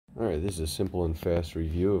All right, this is a simple and fast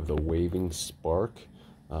review of the WavingSpark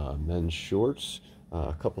men's shorts.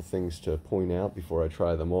 A couple things to point out before I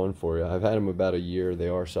try them on for you. I've had them about a year. They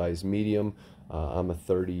are size medium. I'm a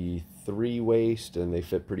 33 waist and they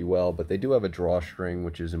fit pretty well, but they do have a drawstring,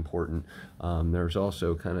 which is important. There's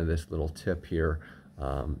also kind of this little tip here.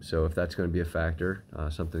 So if that's going to be a factor,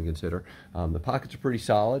 something to consider. The pockets are pretty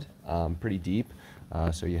solid, pretty deep.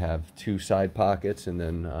 So you have two side pockets and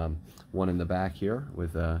then one in the back here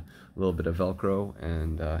with a little bit of Velcro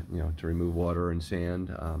and you know, to remove water and sand.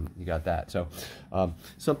 You got that. So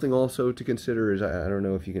something also to consider is, I don't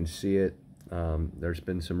know if you can see it, there's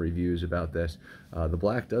been some reviews about this. The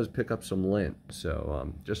black does pick up some lint,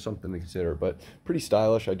 so just something to consider, but pretty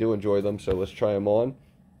stylish. I do enjoy them, so let's try them on.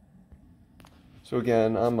 So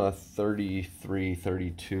again, I'm a 33,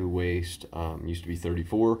 32 waist, used to be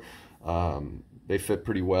 34. They fit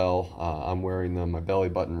pretty well. I'm wearing them, my belly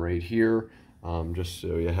button right here, just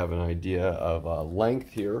so you have an idea of length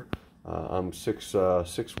here. I'm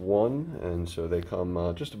 6'1", and so they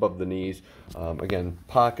come just above the knees. Again,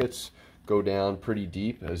 pockets go down pretty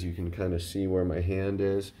deep, as you can kind of see where my hand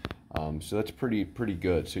is. So that's pretty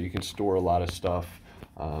good. So you can store a lot of stuff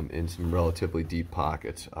in some relatively deep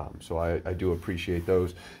pockets. So I do appreciate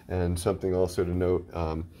those. And something also to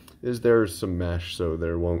note is there's some mesh, so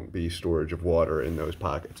there won't be storage of water in those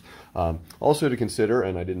pockets. Also to consider,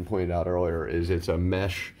 and I didn't point it out earlier, is it's a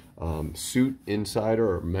mesh suit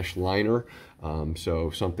insider or mesh liner.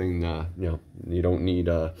 So something, you know, you don't need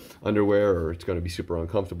underwear, or it's going to be super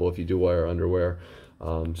uncomfortable if you do wear underwear.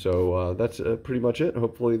 So that's pretty much it.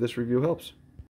 Hopefully this review helps.